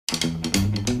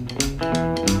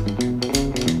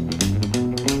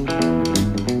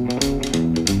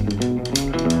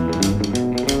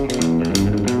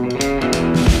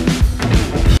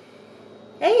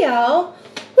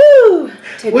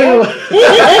Today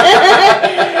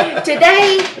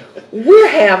we're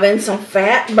having some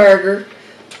Fatburger.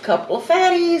 Couple of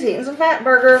fatties eating some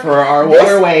Fatburger for our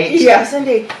water weight. Yes,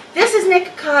 indeed. This is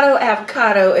Nikocado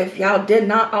Avocado. If y'all did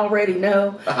not already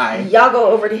know, y'all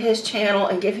go over to his channel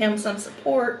and give him some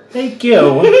support. Thank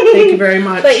you. Thank you very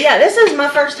much. But yeah, this is my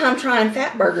first time trying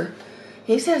Fatburger.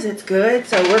 He says it's good,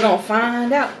 so we're gonna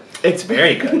find out. It's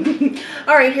very good.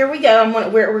 All right, here we go.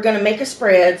 We're gonna make a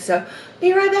spread. So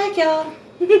be right back, y'all.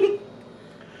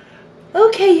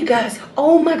 Okay, you guys.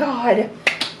 Oh my God,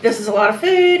 this is a lot of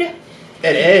food.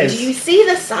 It is. Do you see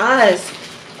the size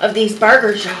of these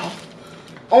burgers, y'all?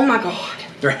 Oh my God.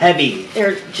 They're heavy.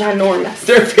 They're ginormous.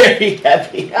 They're very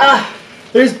heavy.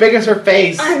 They're as big as her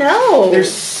face. I know. They're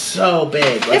so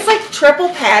big. It's like triple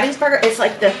patties burger. It's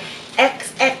like the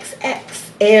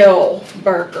XXXL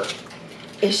burger.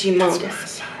 It's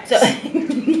humongous. So,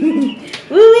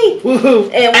 woo-wee. Woohoo.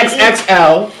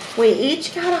 XXL. We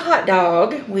each got a hot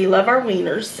dog. We love our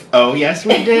wieners. Oh yes,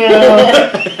 we do.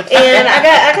 And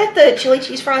I got the chili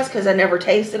cheese fries because I never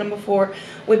tasted them before.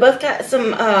 We both got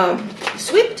some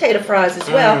sweet potato fries as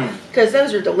well because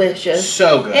those are delicious.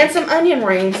 So good. And some onion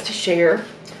rings to share.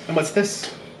 And what's this?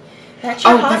 That's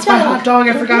your hot that's dog. my hot dog.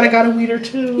 I forgot I got a wiener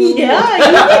too. Yeah,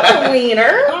 you got a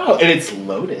wiener. Oh, and it's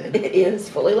loaded. It is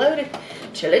fully loaded.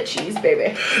 Chili cheese,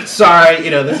 baby. Sorry,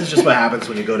 this is just what happens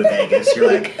when you go to Vegas.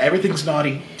 You're like, everything's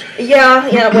naughty. Yeah,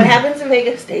 what happens in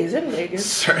Vegas stays in Vegas.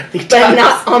 Certainly does. But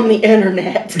not on the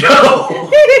internet. No.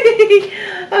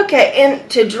 Okay, and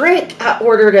to drink, I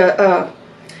ordered a,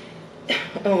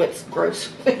 oh, it's gross.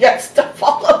 We got stuff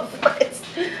all over it.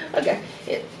 Okay.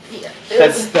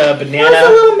 That's the banana. It was a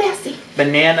little messy.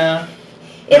 Banana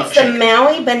It's milkshake. the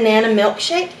Maui banana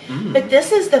milkshake, but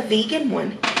this is the vegan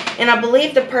one. And I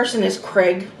believe the person is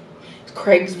Craig. It's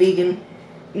Craig's vegan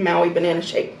Maui banana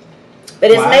shake.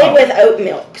 But it's made with oat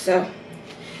milk, so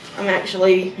I'm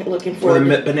actually looking forward to it.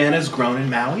 Were the bananas grown in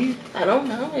Maui? I don't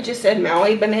know. It just said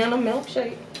Maui banana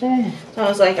milkshake. So I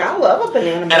was like, I love a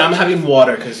banana milkshake. And I'm having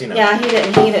water because, Yeah, he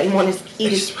didn't want to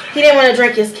eat his, he didn't want to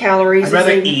drink his calories. I'd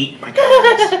rather eat my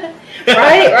calories.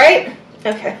 Right?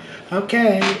 Okay.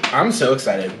 Okay. I'm so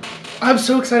excited. I'm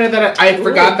so excited that I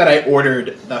forgot that I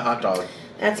ordered the hot dog.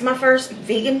 That's my first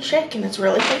vegan shake, and it's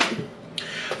really tasty.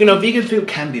 Vegan food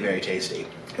can be very tasty.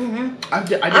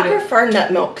 I prefer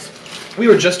nut milks. We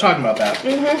were just talking about that.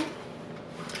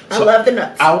 I love the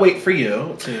nuts. I'll wait for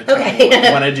you to tell me what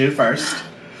you want to do first.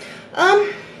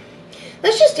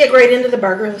 Let's just dig right into the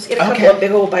burger. Let's get a couple of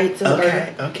big old bites of the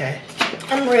burger. Okay.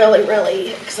 I'm really,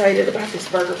 really excited about this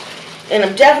burger. And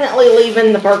I'm definitely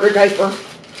leaving the burger diaper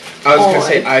I was going to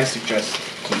say, I suggest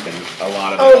keeping a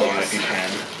lot of it on if you can.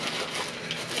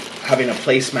 Having a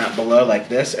placemat below like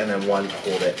this, and then one to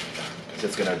hold it, because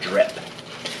it's going to drip.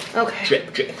 Okay.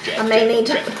 Drip, drip, drip. I may need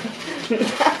to...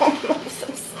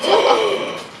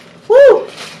 Woo!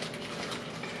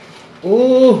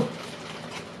 Ooh.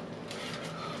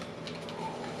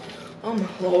 Oh my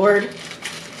Lord.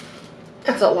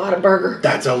 That's a lot of burger.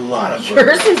 That's a lot of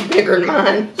burger. Yours is bigger than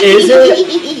mine. Is it?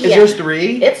 Is yours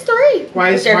 3? It's 3. Why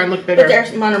does mine look bigger?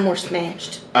 But mine are more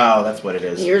smashed. Oh, that's what it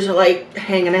is. Yours are like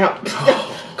hanging out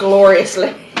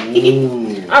gloriously.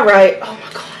 All right. Oh my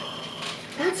God.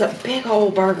 That's a big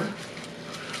old burger.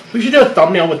 We should do a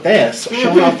thumbnail with this,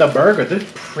 showing off the burger. They're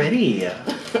pretty.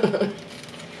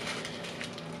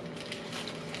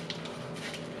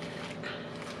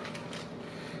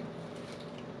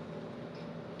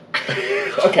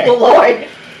 Okay. Lord.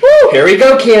 Here we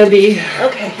go, Candy.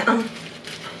 Okay,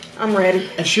 I'm ready.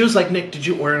 And she was like, Nick, did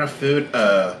you order enough food?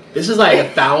 This is like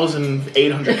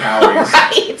 1,800 calories.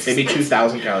 Right. Maybe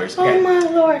 2,000 calories. Okay. Oh my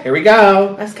Lord. Here we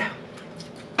go. Let's go.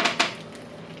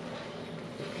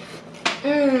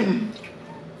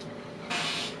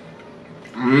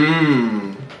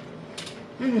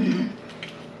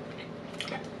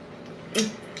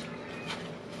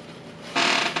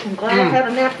 I'm glad I had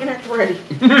a napkin at the ready. Me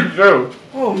too.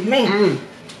 Oh man.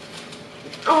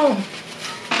 Oh.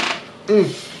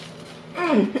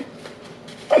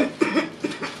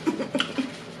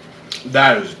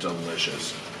 That is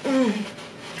delicious.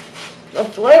 The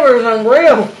flavor is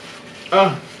unreal.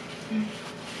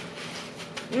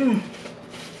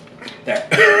 There.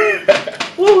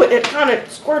 Woo, it kind of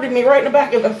squirted me right in the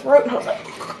back of the throat, and I was like,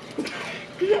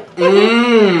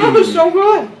 that was so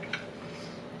good.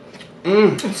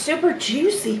 It's super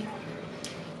juicy.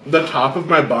 The top of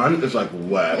my bun is like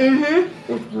wet.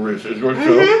 With grease. Is yours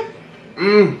too?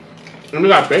 And we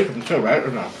got bacon too, right?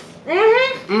 Or no?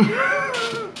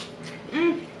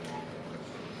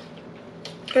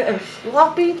 It is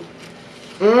sloppy.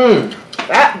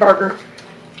 Fat burger.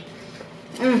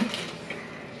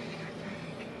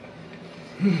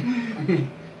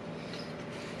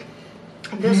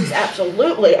 This is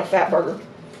absolutely a Fatburger.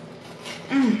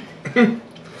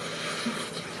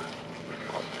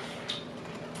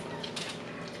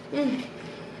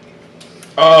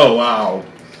 Oh, wow.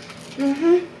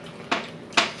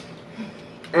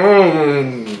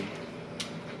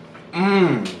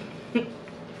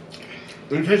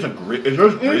 It tastes like is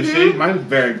yours greasy? Mine's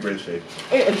very greasy.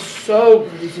 It is so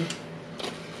greasy.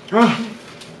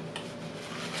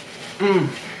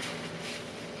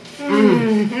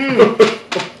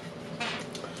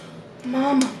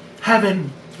 Mom.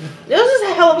 Heaven. This is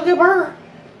a hell of a good burger.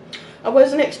 I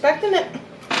wasn't expecting it.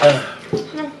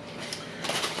 No.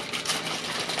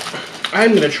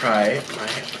 I'm gonna try my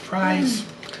fries.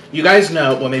 You guys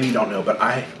know, well maybe you don't know, but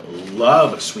I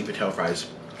love sweet potato fries.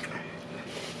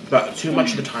 But too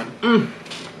much of the time,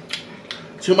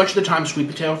 sweet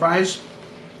potato fries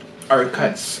are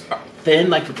cut thin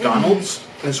like McDonald's,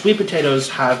 and sweet potatoes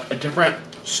have a different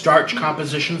starch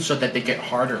composition so that they get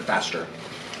harder faster.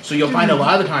 So you'll find a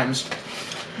lot of the times,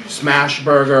 smash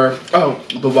burger,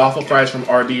 the waffle fries from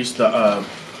Arby's, the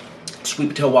sweet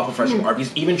potato waffle fries from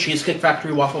Arby's, even Cheesecake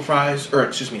Factory waffle fries, or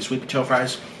excuse me, sweet potato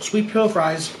fries. Sweet potato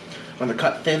fries, when they're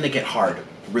cut thin, they get hard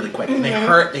really quick. And they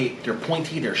hurt, they're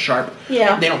pointy, they're sharp.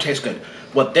 Yeah. They don't taste good.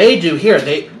 What they do here,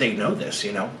 they know this,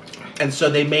 you know? And so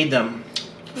they made them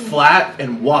flat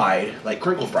and wide, like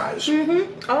crinkle fries.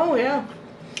 Oh, yeah.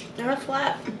 They're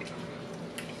flat.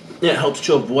 It helps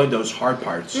to avoid those hard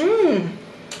parts.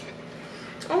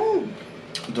 Oh.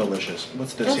 Delicious.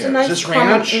 What's this That's here? a nice Is this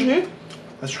ranch? caramel.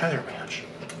 Let's try their ranch.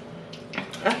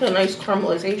 That's a nice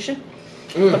caramelization.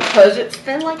 Because it's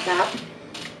thin like that.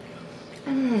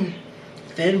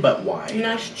 Thin but wide.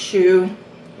 Nice chew.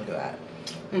 Look at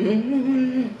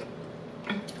that.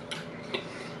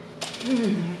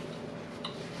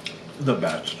 The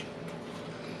best.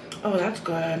 Oh, that's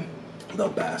good. The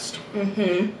best.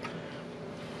 Let's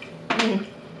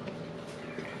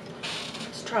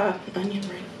try onion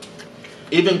ring.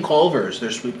 Even Culver's,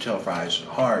 their sweet potato fries,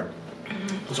 hard.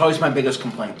 It's always my biggest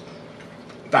complaint.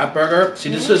 Fatburger, see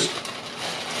this is,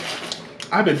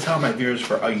 I've been telling my viewers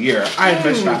for a year, I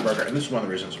miss Fatburger, and this is one of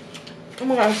the reasons. Oh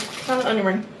my gosh, try the onion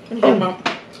ring. Can you get them out?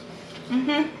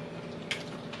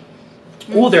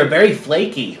 Ooh, they're very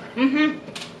flaky.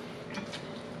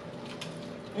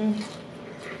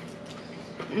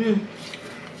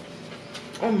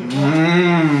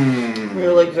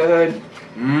 Really good.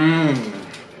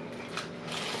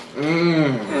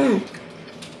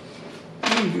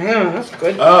 Man, that's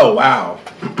good. Oh, wow.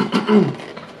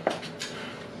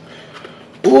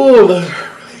 Ooh,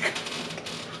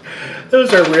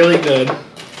 those are really good. I'm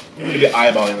going to be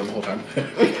eyeballing them the whole time.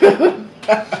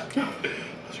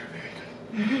 Those are very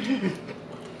good.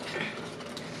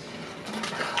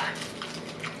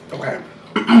 Okay.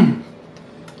 I'm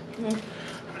going to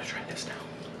try this now.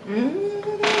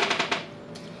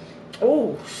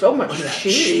 Oh, so much Look at that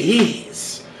cheese.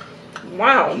 cheese.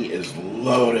 Wow. He is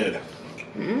loaded.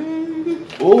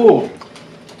 Ooh.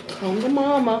 Come to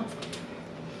mama.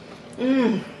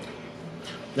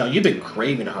 Now, you've been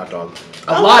craving a hot dog.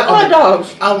 I love hot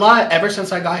dogs. A lot ever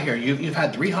since I got here. You've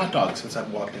had 3 hot dogs since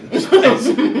I've walked in this place.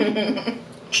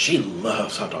 She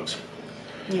loves hot dogs.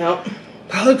 Yep.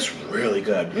 That looks really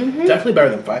good. Definitely better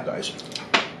than Five Guys.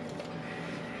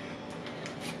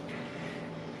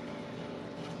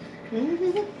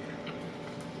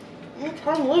 It's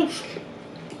kind of loose.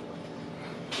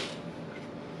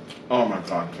 Oh my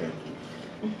god, kid.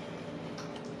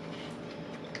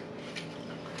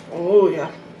 Oh, yeah.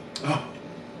 Oh.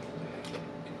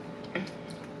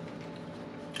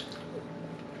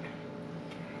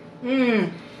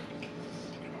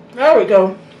 There we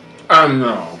go. I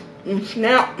know.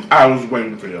 Snap. I was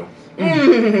waiting for you.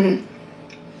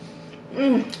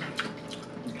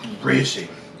 Greasy.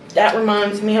 That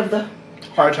reminds me of the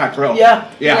Heart Attack Grill.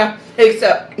 Yeah.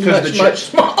 Except much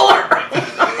smaller.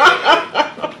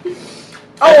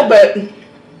 Oh, but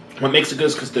what makes it good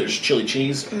is because there's chili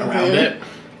cheese around it.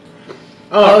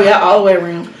 Oh, yeah, all the way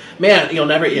around. Man, you'll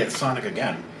never eat Sonic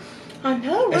again. I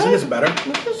know, right? Isn't this better?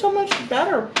 This is so much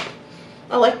better.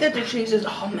 I like that the cheese is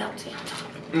all melty on top.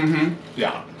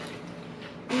 Yeah.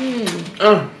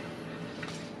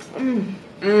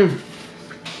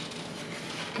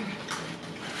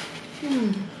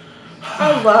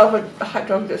 I love a hot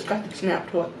dog that's got the snap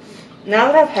to it.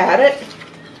 Now that I've had it.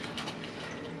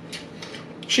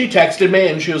 She texted me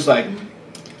and she was like,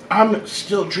 I'm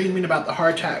still dreaming about the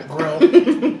Heart Attack Grill.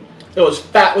 It was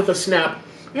fat with a snap.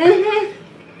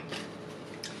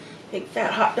 Big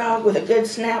fat hot dog with a good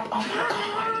snap. Oh my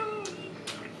god.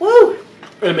 Woo!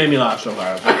 It made me laugh so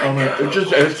hard.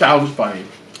 It sounds funny.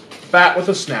 Fat with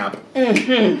a snap.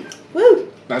 Mm-hmm.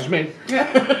 Woo. That's me.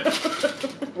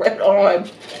 Right on.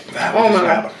 Fat Oh with a my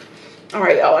snap. God. All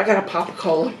right, y'all. I got a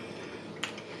Pop-A-Cola.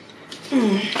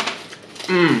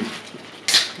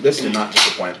 This did not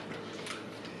disappoint.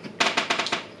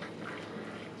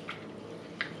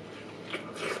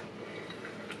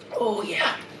 Oh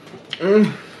yeah.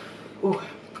 Ooh.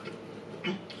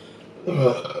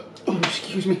 Oh,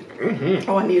 excuse me.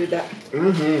 Oh, I needed that.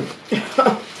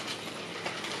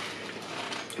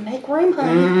 Make room,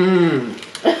 honey.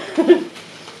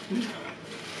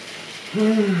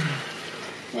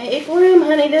 Make room,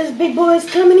 honey. This big boy's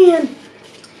coming in.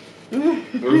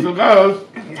 There's the goes.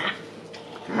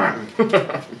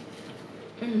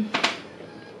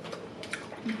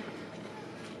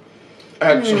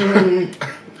 Excellent.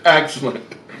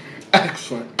 Excellent.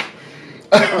 Excellent.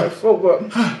 Oh, it's so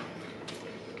good.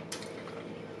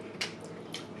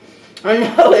 I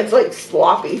know, it's like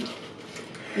sloppy.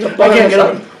 I can't get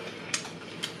up.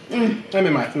 I'm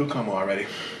in my food coma already.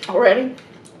 Already?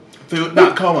 Food,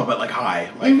 not coma, but like high.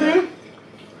 Like that.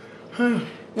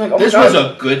 Like, oh This was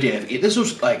a good day of eating. This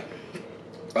was like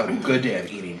a good day of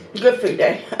eating. good food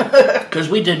day. Because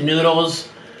we did noodles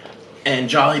and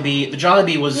Jollibee. The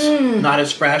Jollibee was not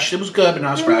as fresh. It was good, but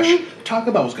not as fresh.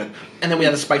 Taco Bell was good. And then we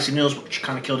had the spicy noodles, which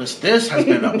kind of killed us. This has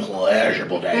been a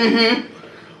pleasurable day.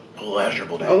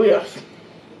 Pleasurable day. Oh, yes.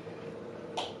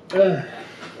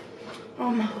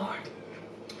 Oh, my Lord.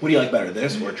 What do you like better,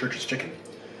 this or Church's chicken?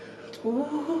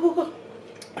 Ooh.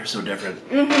 They're so different.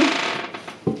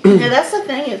 Yeah, that's the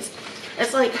thing.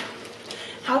 It's like,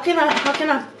 how can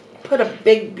I put a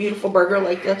big, beautiful burger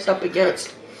like this up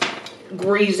against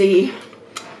greasy,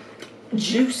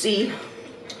 juicy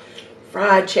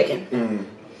fried chicken?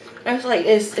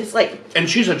 It's like. And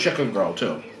she's a chicken girl,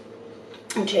 too.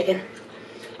 Chicken.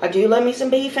 I do love me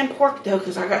some beef and pork, though,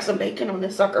 because I got some bacon on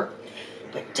this sucker.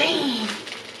 But dang,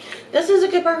 this is a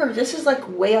good burger. This is like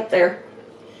way up there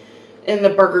in the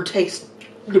burger taste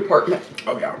department.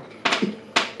 Oh, yeah.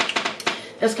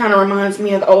 This kind of reminds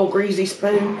me of the old greasy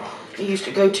spoon I used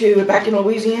to go to back in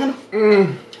Louisiana.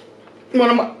 One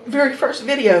of my very first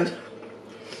videos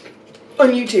on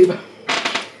YouTube.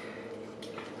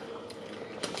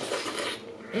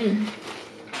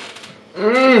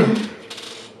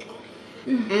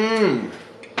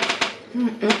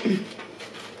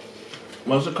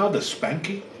 What's it called? The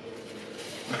Spanky?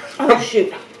 Oh,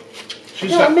 shoot. I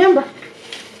She's don't like, remember.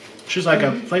 she's like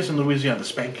a place in Louisiana, the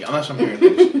Spanky. Unless I'm hearing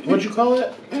things. What'd you call it?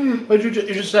 What'd you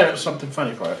just said it was something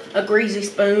funny for it. A greasy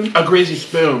spoon. A greasy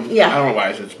spoon. Yeah. I don't know why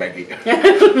I said Spanky.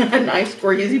 A nice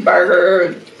greasy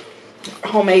burger. And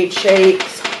homemade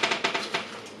shakes.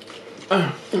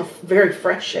 Very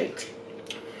fresh shakes.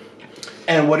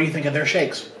 And what do you think of their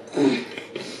shakes?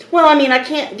 Well, I mean, I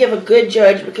can't give a good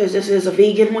judge because this is a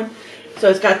vegan one. So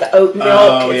it's got the oat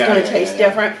milk. It's going to taste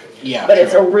different. Yeah. But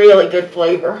it's a really good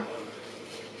flavor.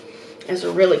 It's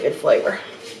a really good flavor.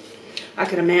 I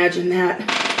can imagine that.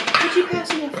 Could you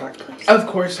pass me a fork, please? Of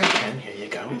course I can. Here you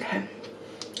go. Okay.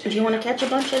 Do you want to catch a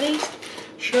bunch of these?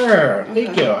 Sure.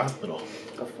 Thank you. A little.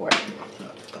 Go for it.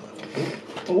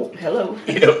 Oh, hello.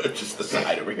 You know, it's just the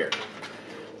side over here.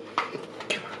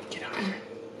 Come on, get out.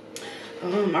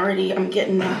 I'm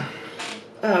getting,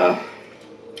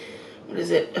 what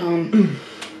is it?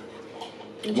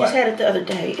 I just had it the other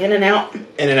day. In and Out.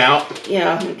 In and Out?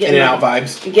 Yeah. In and Out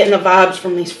vibes? I'm getting the vibes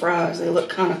from these fries. They look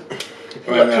kind of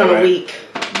weak.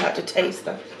 I'm about to taste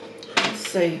them. Let's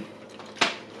see.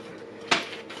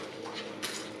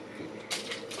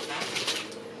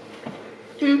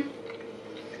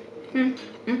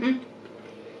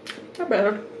 They're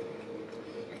better.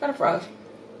 Better fries.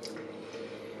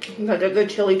 Got the good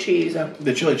chili cheese.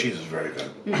 The chili cheese is very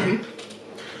good.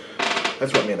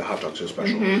 That's what made the hot dog so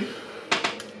special.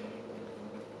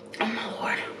 Oh my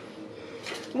Lord.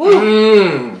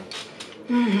 Woo.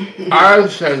 I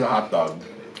would say the hot dog.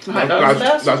 The hot dog's the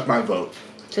best? That's my vote.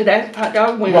 Today, hot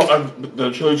dog wins. Well,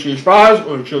 the chili cheese fries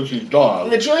or the chili cheese dog?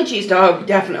 The chili cheese dog,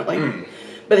 definitely.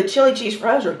 But the chili cheese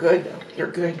fries are good, though. They're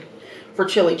good for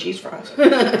chili cheese fries.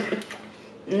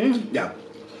 Yeah.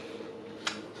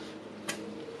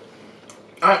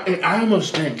 I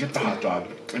almost didn't get the hot dog.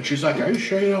 And she's like, are you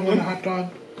sure you don't want a hot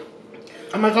dog?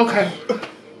 I'm like, okay.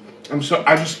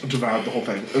 I just devoured the whole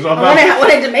thing. It was all I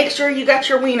wanted to make sure you got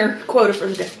your wiener quota for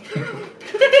the day.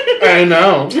 I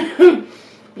know.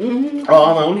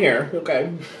 All alone here.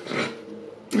 Okay.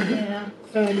 Yeah.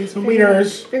 I need some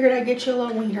wieners. Figured I'd get you a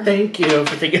little wiener. Thank you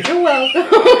for thinking. You're welcome.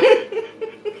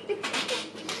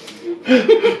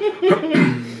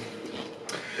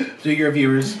 So your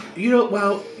viewers,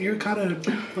 you're kind of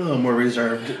a little more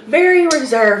reserved. Very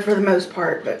reserved for the most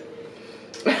part, but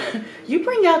You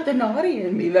bring out the naughty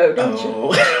in me, though, don't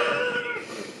you?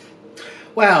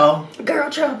 Well. Girl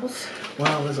troubles.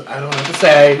 Well, I don't know what to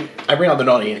say. I bring out the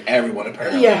naughty in everyone,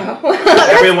 apparently. Yeah.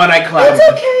 Everyone I collab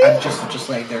That's with, okay. I'm just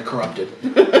like, they're corrupted.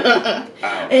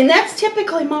 And that's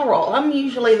typically my role. I'm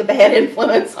usually the bad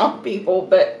influence on people,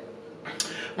 but...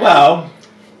 Well...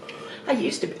 I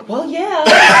used to be. Well, yeah.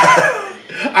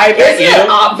 I bet Isn't it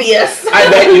obvious?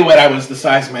 I bet you when I was the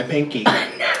size of my pinky.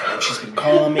 And she's been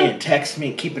calling me and texting me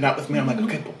and keeping up with me. I'm like,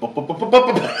 okay.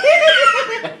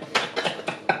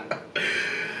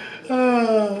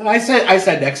 I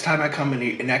said next time I come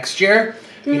in next year,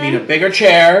 you need a bigger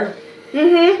chair.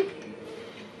 Mm-hmm.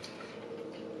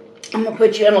 I'm going to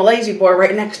put you in a lazy boy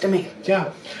right next to me.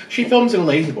 Yeah. She films in a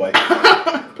lazy boy.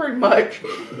 Pretty much.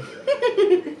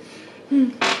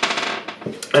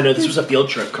 I know this was a field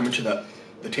trip coming to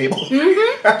the table.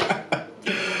 Mm-hmm.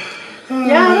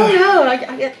 Yeah, I don't know. I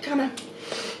get kind of...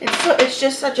 It's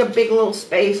just such a big little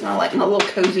space, and I like my little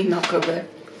cozy nook over there.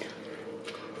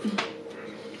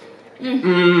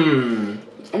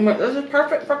 This is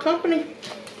perfect for company.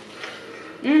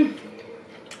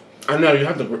 I know, you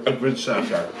have a good stuff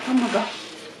there. Oh my god.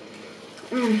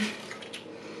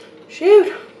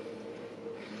 Shoot.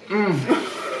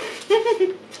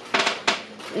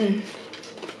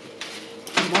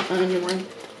 My onion ring.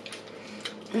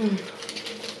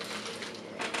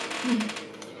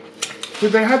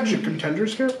 Did they have chicken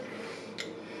tenders here?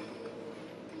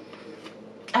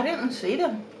 I didn't see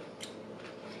them.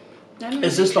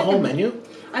 Is this the whole menu?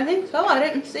 I think so. I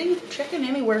didn't see chicken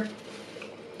anywhere.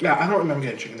 Yeah, I don't remember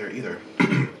getting chicken there either.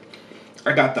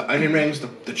 I got the onion rings,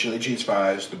 the chili cheese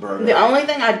fries, the burger. The only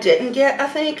thing I didn't get, I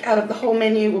think, out of the whole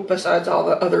menu, besides all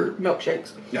the other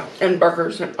milkshakes and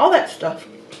burgers and all that stuff,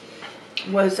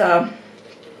 was the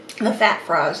fat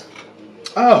fries.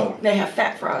 Oh. They have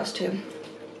fat fries, too.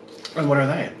 And what are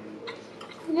they?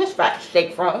 Just fat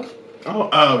steak fries.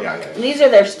 Oh, yeah. These are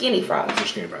their skinny fries. They're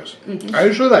skinny fries. I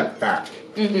usually like fat.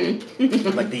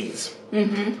 Like these.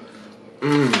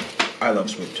 I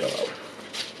love sweet potato.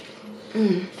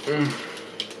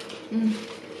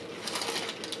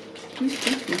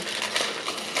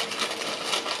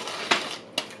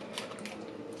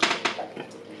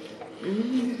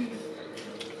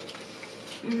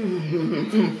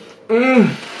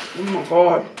 Oh my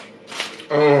god.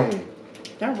 Oh.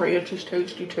 That ranch is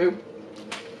tasty too.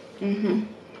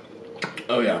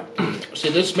 Oh yeah. See,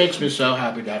 this makes me so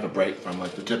happy to have a break from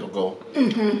like the typical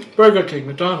Burger King,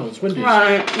 McDonald's, Wendy's.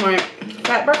 Right.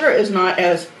 Fatburger is not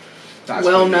as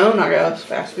well known, I guess,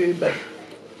 fast food, but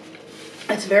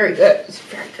it's very good. It's a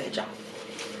very good job.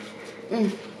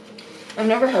 I've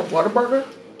never had Whataburger.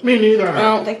 Me neither. I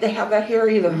don't think they have that here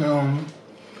either. No.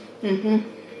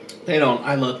 They don't.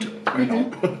 I looked. They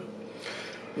don't.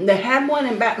 They had one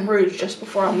in Baton Rouge just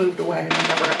before I moved away, and I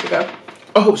never got to go.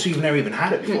 Oh, so you've never even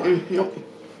had it before? Nope.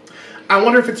 I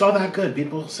wonder if it's all that good.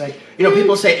 People say,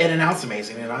 people say In-N-Out's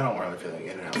amazing, and I don't really feel like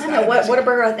In-N-Out's I know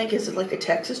Whataburger. I think is like a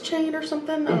Texas chain or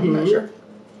something. I'm not sure.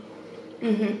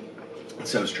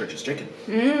 So is Church's Chicken.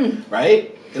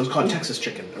 Right? It was called Texas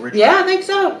Chicken originally. Yeah, I think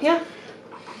so. Yeah.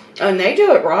 And they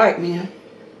do it right, man.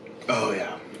 Oh,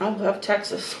 yeah. I love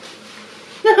Texas.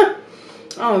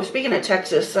 Oh, speaking of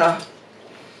Texas,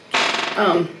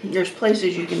 there's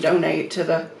places you can donate to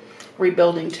the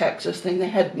Rebuilding Texas thing. They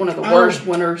had one of the worst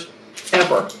winters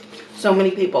ever. So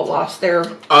many people lost their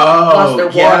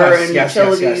water and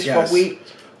utilities for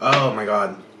weeks. Oh my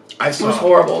god. It was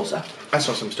horrible. So. I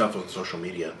saw some stuff on social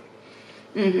media.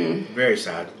 Very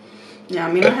sad. Yeah,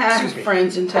 I mean, I have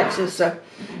friends in Texas, so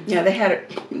yeah, they had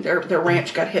it. Their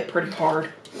ranch got hit pretty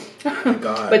hard.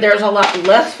 God. But there's a lot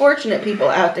less fortunate people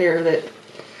out there that,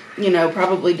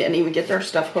 probably didn't even get their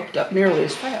stuff hooked up nearly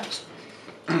as fast.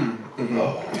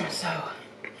 So,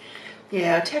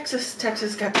 yeah, Texas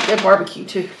got the good barbecue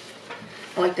too.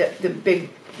 I like the big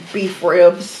beef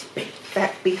ribs, big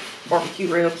fat beef barbecue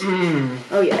ribs.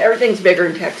 Oh yeah, everything's bigger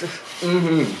in Texas.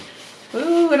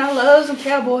 Ooh, and I love some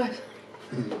cowboys.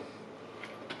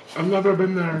 I've never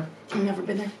been there. I've never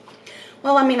been there.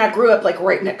 Well, I mean, I grew up like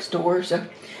right next door, so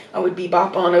I would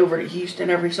bebop on over to Houston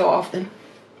every so often.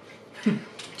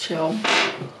 Chill.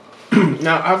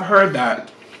 Now, I've heard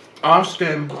that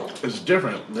Austin is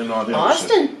different than all the other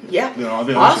Austin, yeah. Than all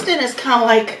the other Austin is kind of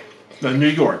like the New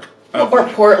York. Or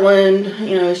Portland,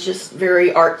 it's just very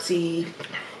artsy,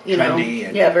 trendy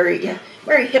and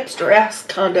very hipster-esque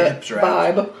kind of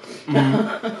vibe.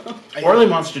 Orly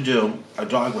wants to do a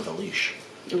dog with a leash.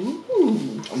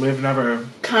 Ooh. We've never...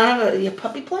 Kind of a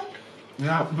puppy play?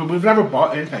 Yeah, but we've never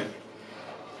bought anything.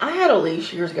 I had a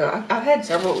leash years ago. I've had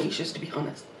several leashes, to be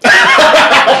honest.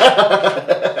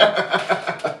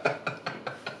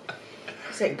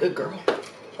 say good girl.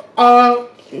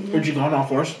 Would you go on all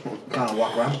fours? Kind of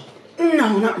walk around?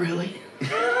 No, not really.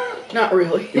 Not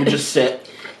really. You would just sit?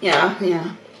 Yeah.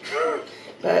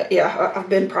 But yeah, I've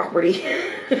been property.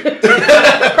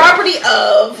 Property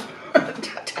of.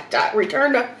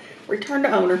 Return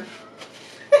to owner.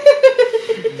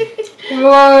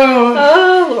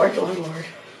 Oh, Lord.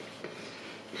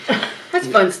 That's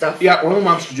fun stuff. Yeah, one of them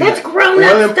wants to do That's that.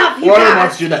 grown-up stuff, you One of them guys.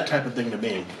 wants to do that type of thing to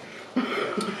me.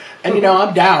 And, you know,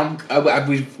 I'm down.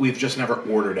 We've just never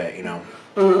ordered it, you know.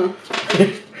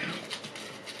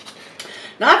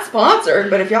 Not sponsored,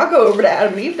 but if y'all go over to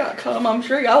adamandeve.com, I'm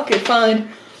sure y'all can find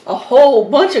a whole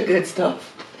bunch of good stuff.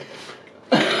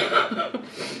 I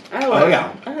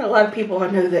know a lot of people I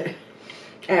know that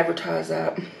advertise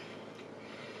that.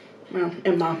 Well,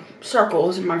 in my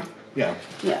circles, in my in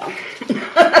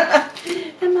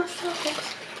my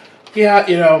circles. Yeah,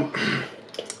 you know.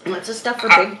 Lots of stuff for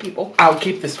big people. I'll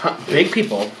keep this big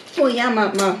people. Well, yeah,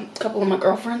 my couple of my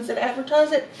girlfriends that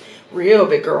advertise it, real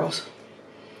big girls,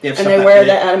 and they wear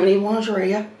the Adam and Eve lingerie.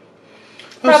 Yeah.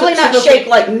 Probably not shaped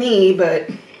like me, but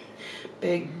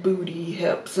big booty,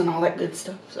 hips, and all that good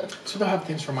stuff. So they'll have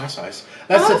things for my size.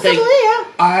 That's the thing.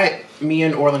 Yeah. Me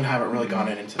and Orlin haven't really gone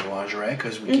into the lingerie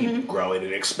because we keep growing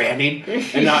and expanding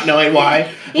and not knowing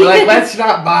why. We're like, let's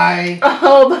not buy a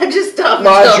whole bunch of stuff,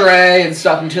 lingerie and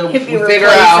stuff until we figure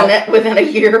out it within a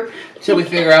year. Until we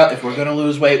figure out if we're going to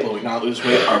lose weight, will we not lose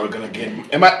weight? Are we going to gain?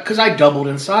 Because I doubled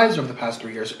in size over the past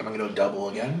 3 years. Am I going to double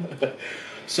again?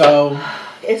 So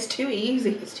it's too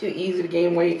easy. It's too easy to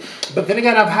gain weight. But then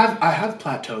again, I have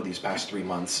plateaued these past 3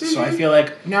 months, so I feel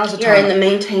like now's the time. You're in the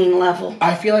maintain level.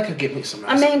 I feel like I could get me some.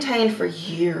 I maintained for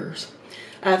years.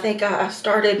 I think I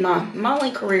started my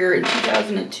modeling career in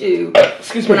 2002.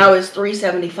 Excuse me. When I was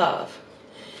 375,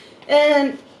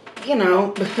 and you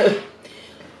know,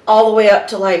 all the way up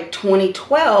to like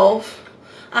 2012,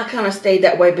 I kind of stayed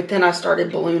that way. But then I started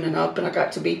ballooning up, and I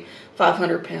got to be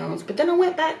 500 pounds. But then I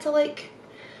went back to like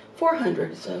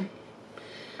 400, so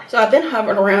I've been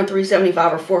hovering around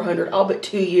 375 or 400 all but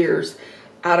 2 years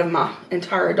out of my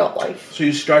entire adult life. So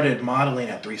you started modeling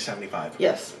at 375?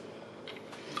 Yes.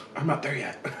 I'm not there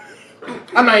yet.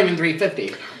 I'm not even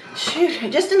 350.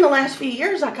 Shoot, just in the last few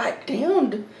years I got down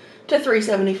to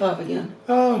 375 again.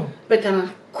 Oh. But then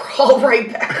I crawled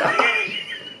right back up.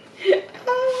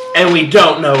 And we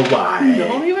don't know why. We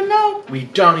don't even know. We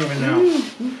don't even know.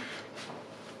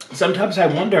 Sometimes I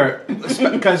wonder,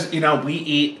 because, you know,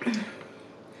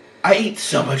 I eat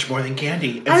so much more than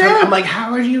candy. And so I'm like,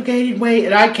 how are you gaining weight?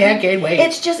 And I can't gain weight.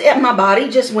 It's just, my body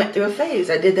just went through a phase.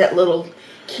 I did that little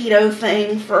keto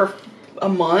thing for a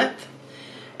month.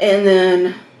 And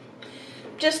then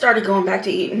just started going back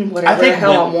to eating whatever the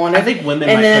hell I wanted. I think women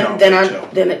might put on weight too.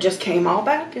 Then it just came all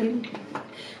back and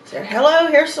said, hello,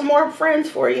 here's some more friends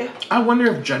for you. I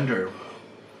wonder if gender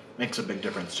makes a big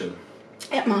difference too.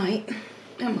 It might.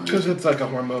 Because it's like a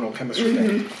hormonal chemistry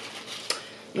thing.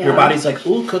 Yeah. Your body's like,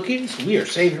 ooh, cookies? We are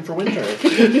saving for winter.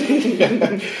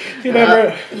 You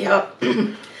never... Yep.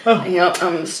 Yep,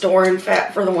 I'm storing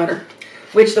fat for the winter.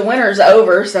 Which the winter's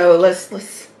over, so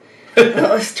let's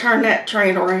turn that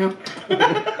train around.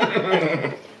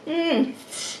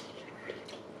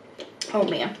 Oh,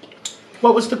 man.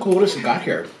 What was the coolest you got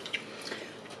here?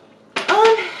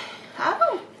 I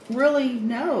don't really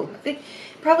know. I think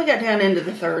probably got down into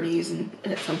the 30s and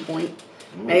at some point.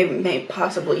 Maybe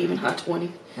possibly even high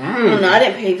 20. I don't know. I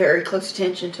didn't pay very close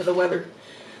attention to the weather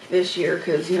this year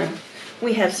because, you know,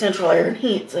 we have central air and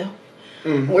heat, so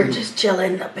we're just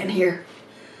chilling up in here.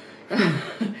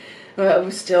 I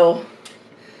was still,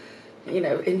 you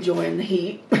know, enjoying the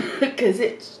heat because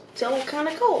it's still kind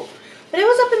of cold. But it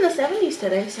was up in the 70s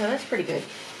today, so that's pretty good.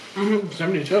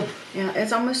 72. Yeah,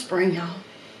 it's almost spring, y'all.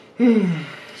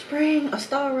 Spring,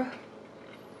 Astara.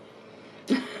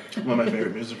 One of my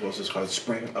favorite musicals is called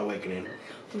Spring Awakening.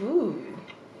 Ooh.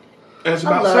 And it's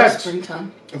about sex.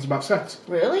 Springtime. It's about sex.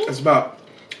 Really? It's about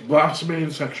blossoming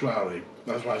sexuality.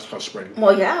 That's why it's called spring.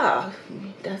 Well, yeah.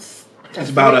 That's it's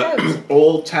about an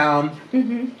old town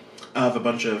of a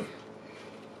bunch of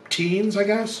teens, I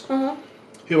guess,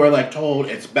 who are like told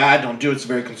it's bad, don't do it, it's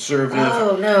very conservative.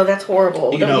 Oh, no, that's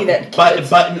horrible. Don't do that.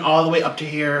 Button all the way up to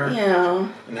here. Yeah.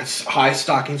 And that's high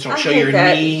stockings, don't show your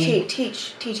knee.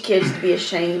 Teach kids to be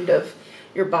ashamed of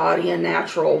your body and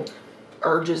natural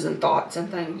urges and thoughts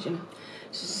and things, you know.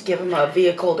 Just give them a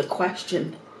vehicle to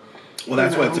question. Well,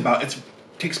 that's what it's about. It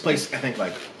takes place, I think,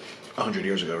 like 100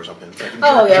 years ago or something. Like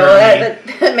well, that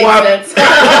makes sense.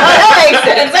 That makes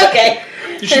sense. Okay.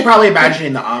 You should probably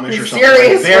imagine the Amish or something.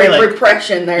 Serious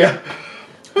repression there. Yeah.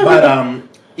 But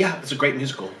yeah, it's a great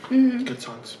musical. Good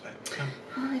songs. But,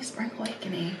 Spring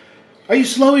Awakening. Are you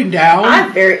slowing down?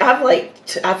 I've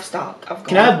stopped.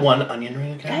 Can I have one onion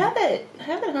ring again? Have it,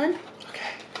 hon.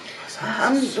 Okay.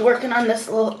 I'm working on this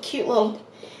cute little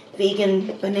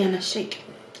vegan banana shake.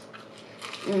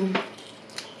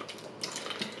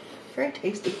 Very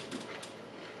tasty.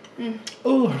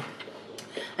 Ooh.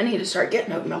 I need to start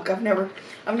getting oat milk. I've never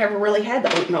really had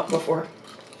the oat milk before.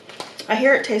 I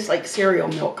hear it tastes like cereal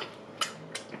milk.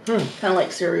 Kind of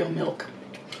like cereal milk,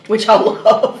 which I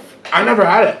love. I never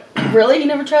had it. Really? You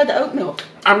never tried the oat milk?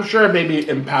 I'm sure maybe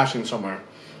in passing somewhere.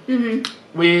 For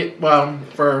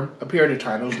a period of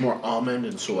time, it was more almond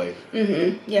and soy.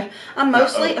 Yeah. I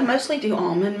mostly do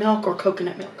almond milk or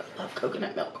coconut milk. I love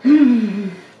coconut milk.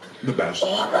 The best.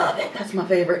 Oh, I love it. That's my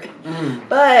favorite.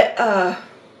 But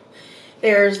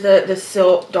there's the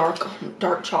Silk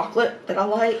dark chocolate that I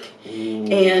like.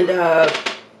 And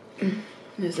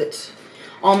is it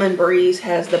Almond Breeze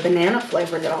has the banana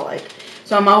flavor that I like.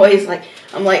 So I'm always like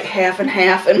half and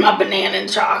half in my banana and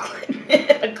chocolate in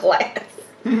a glass.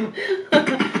 You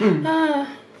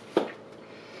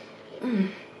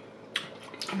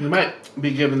might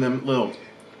be giving them little.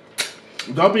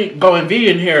 Don't be going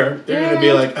vegan here. They're gonna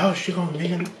be like, "Oh, she going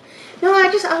vegan." No, I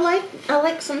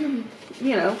like some,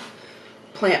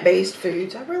 plant-based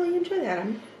foods. I really enjoy that. I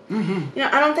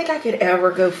don't think I could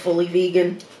ever go fully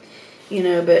vegan.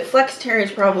 But flexitarian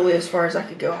is probably as far as I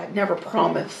could go. I'd never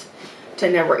promise to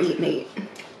never eat meat.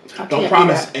 Don't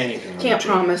promise anything. Can't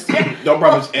promise. Don't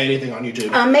promise anything on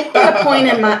YouTube. Make that a point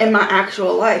in my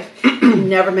actual life.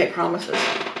 Never make promises,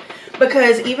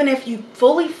 because even if you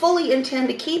fully intend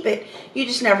to keep it, you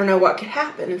just never know what could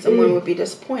happen, and someone would be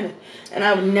disappointed. And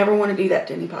I would never want to do that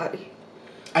to anybody.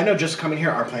 I know. Just coming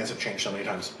here, our plans have changed so many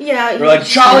times. Yeah, we're like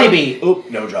Jollibee. Oop,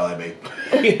 no Jollibee.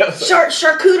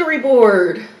 Charcuterie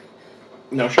board.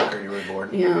 No charcuterie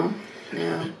board. Yeah.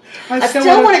 I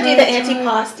still want to do the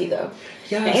antipasti though.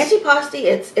 Yes. The antipasti,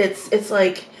 it's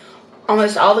like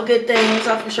almost all the good things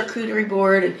off a charcuterie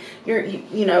board, and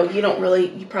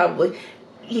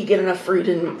you get enough fruit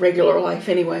in regular life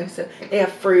anyway. So they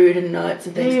have fruit and nuts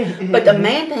and things, but the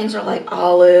main things are like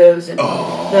olives and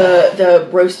the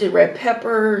roasted red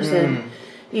peppers and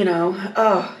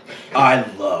I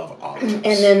love olives. And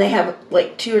then they have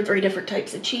like 2 or 3 different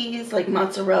types of cheese, like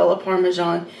mozzarella,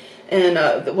 parmesan, and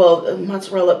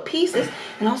mozzarella pieces,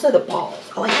 and also the balls.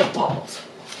 I like the balls.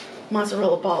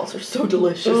 Mozzarella balls are so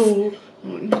delicious.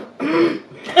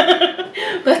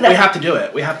 But we have to do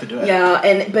it. Yeah,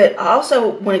 but I also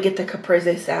want to get the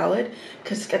caprese salad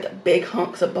because it's got the big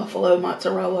hunks of buffalo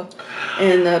mozzarella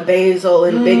and the basil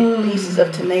and big pieces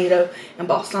of tomato and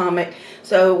balsamic.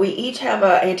 So we each have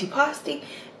a antipasti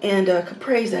and a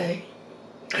caprese.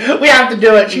 We have to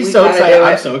do it. She's so excited.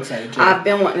 I'm so excited too. I've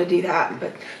been wanting to do that,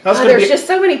 but there's just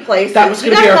so many places. That was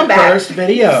going to be our first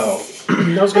video.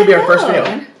 That was going to be our first video.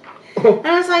 And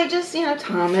I was like, just,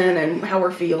 timing and how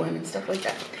we're feeling and stuff like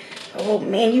that. Oh,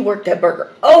 man, you worked that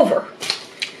burger over.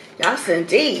 Yes,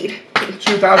 indeed.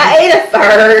 I ate a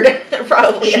third.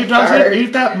 Probably She doesn't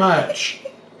eat that much.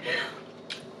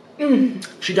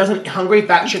 She doesn't.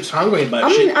 Fat chick's hungry, but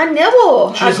I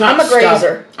nibble. I'm a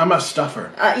grazer. I'm a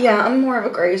stuffer. Yeah, I'm more of a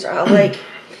grazer.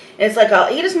 It's like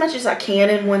I'll eat as much as I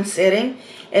can in one sitting,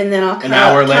 and then I'll kind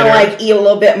of eat a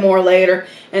little bit more later,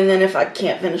 and then if I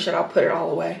can't finish it, I'll put it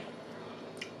all away.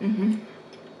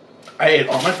 I ate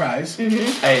all my fries.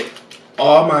 I ate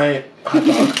all my hot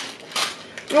dog.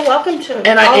 You're welcome to.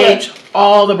 And I ate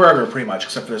all the burger pretty much,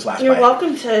 except for this last bite. You're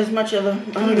welcome to as much of the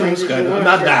onion rings as you want.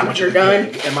 Not that much. You're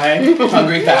done. Am I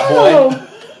hungry fat boy?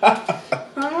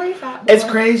 Hungry fat boy. It's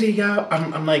crazy, yeah.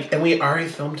 I'm like, and we already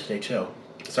filmed today too.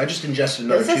 So I just ingested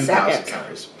another 2,000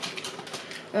 calories.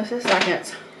 This is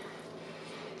seconds.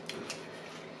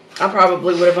 I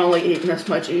probably would have only eaten this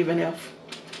much even if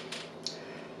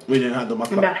we didn't have the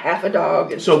mukbang. About half a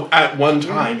dog. So at one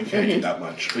time you can't eat that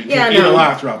much. But you can eat a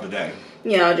lot throughout the day.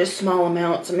 Just small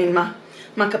amounts. I mean, my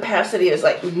capacity is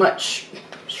like much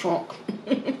shrunk.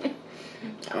 I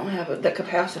don't have the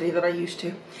capacity that I used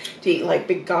to eat like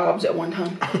big gobs at one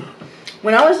time.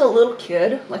 When I was a little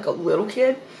kid, well,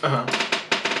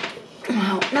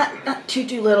 not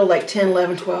too little, like 10,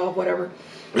 11, 12, whatever.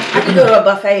 I could go to a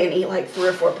buffet and eat like 3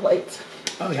 or 4 plates.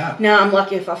 Oh, yeah. Now I'm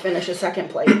lucky if I finish a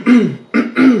second plate.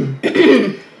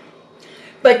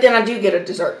 But then I do get a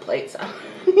dessert plate, so.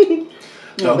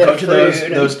 Don't go to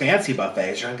those fancy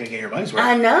buffets. You're not going to get your money's worth.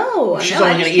 I know. She's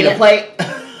only going to eat a plate.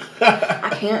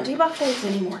 I can't do buffets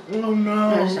anymore. Oh, no.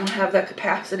 I just don't have the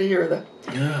capacity or the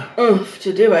oomph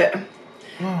to do it.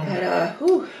 But,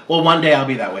 well, one day I'll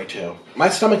be that way, too. My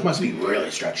stomach must be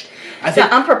really stretched.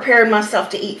 I'm preparing myself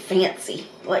to eat fancy.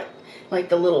 Like, like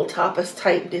the little tapas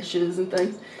type dishes and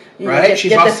things. You know, Right?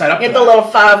 She's all set up. Get the little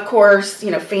 5-course,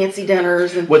 fancy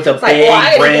dinners and with the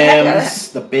big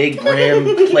brims, the big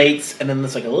brim plates, and then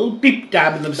there's like a little beep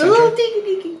dab in the center. A little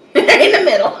dinky in the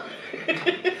middle.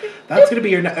 That's gonna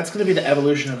be the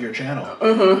evolution of your channel.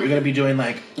 You're gonna be doing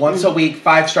like once a week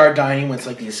 5-star dining with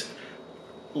like these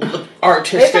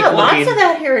artistic They've got looking. lots of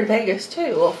that here in Vegas too.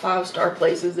 Little 5-star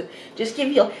places that just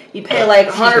give you pay like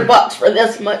 $100 for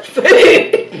this much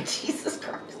food. Jesus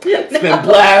Christ! It's been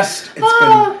blessed.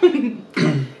 It's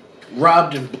been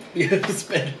rubbed and it's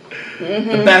been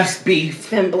the best beef. It's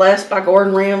been blessed by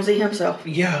Gordon Ramsay himself.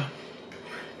 Yeah.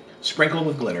 Sprinkled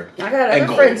with glitter. I got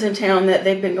other friends in town that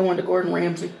they've been going to Gordon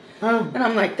Ramsay. Oh. And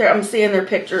I'm like, I'm seeing their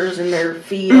pictures and their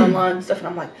feed online and stuff, and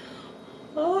I'm like,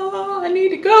 oh, I need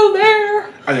to go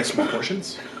there. Are they small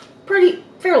portions?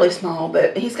 Fairly small,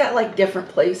 but he's got like different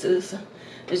places.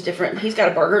 There's different. He's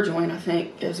got a burger joint, I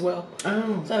think, as well.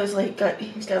 Oh. So it's like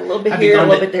he's got a little bit Have here, you a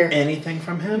little bit there. Anything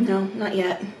from him? No, not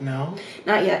yet. No,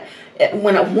 not yet.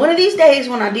 One of these days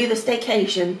when I do the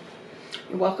staycation,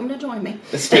 you're welcome to join me.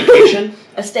 The staycation?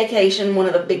 A staycation, one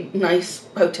of the big, nice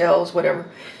hotels, whatever.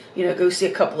 Go see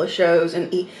a couple of shows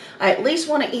and eat. I at least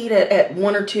want to eat at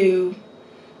 1 or 2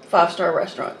 5-star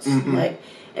restaurants. Mm-hmm. Like,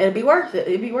 and it'd be worth it.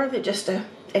 It'd be worth it just to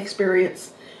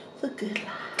experience the good life.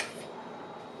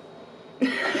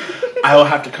 I will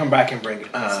have to come back and bring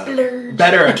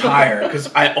better attire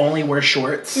because I only wear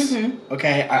shorts. Mm-hmm.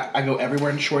 Okay, I go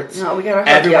everywhere in shorts. No, we gotta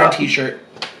everywhere in t-shirt.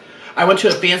 I went to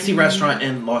a fancy restaurant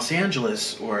in Los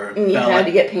Angeles you had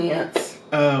to get pants.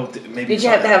 Oh, maybe. Did you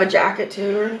have to have a jacket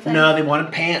too or anything? No, they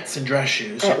wanted pants and dress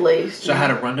shoes. At least. So I had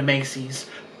to run to Macy's.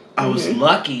 I was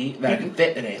lucky that I could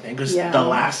fit in anything because the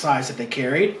last size that they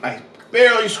carried, I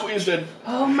barely squeezed in.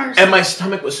 Oh, mercy. And my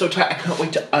stomach was so tight, I couldn't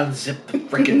wait to unzip the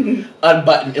freaking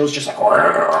unbutton. It was just like...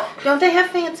 Don't they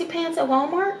have fancy pants at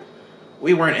Walmart?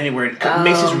 We weren't anywhere.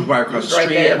 Macy's was right across the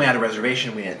street, and we had a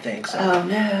reservation. We didn't think so. Oh,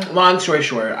 no. Long story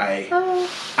short,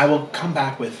 I will come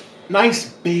back with nice,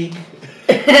 big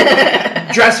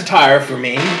dress attire for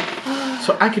me.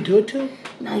 So I could do it, too.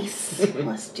 Nice.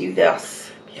 Let's do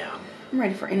this. Yeah. I'm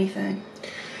ready for anything.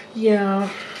 Yeah.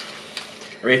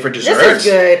 Ready for dessert? This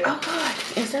is good. Oh, God.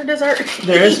 Is there dessert?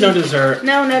 There is no dessert.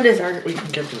 No dessert. We can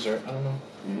get dessert. I don't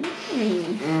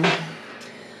know.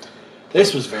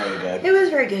 This was very good. It was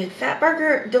very good.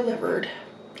 Fatburger delivered.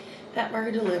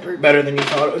 Fatburger delivered. Better than you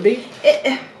thought it would be?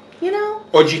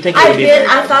 Or did you think it would be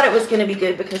I thought it was going to be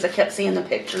good because I kept seeing the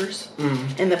pictures.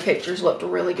 And the pictures looked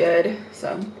really good.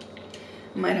 So,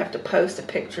 I might have to post a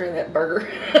picture of that burger.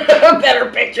 A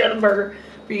better picture of the burger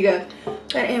for you guys.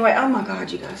 But anyway, oh my God,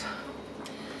 you guys.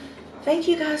 Thank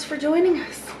you guys for joining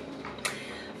us.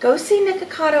 Go see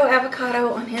Nikocado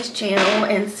Avocado on his channel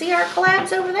and see our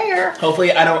collabs over there.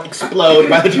 Hopefully I don't explode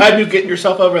by the time you get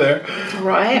yourself over there.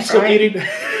 Right. I'm still eating.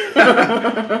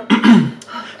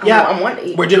 Yeah, I want to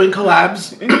eat. We're doing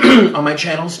collabs on my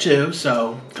channels too,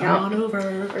 so come on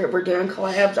over. We're doing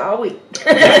collabs all week.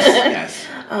 Yes.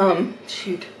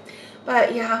 Shoot.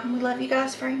 But yeah, we love you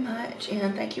guys very much,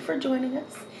 and thank you for joining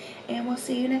us. And we'll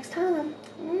see you next time.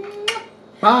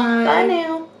 Bye. Bye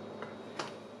now.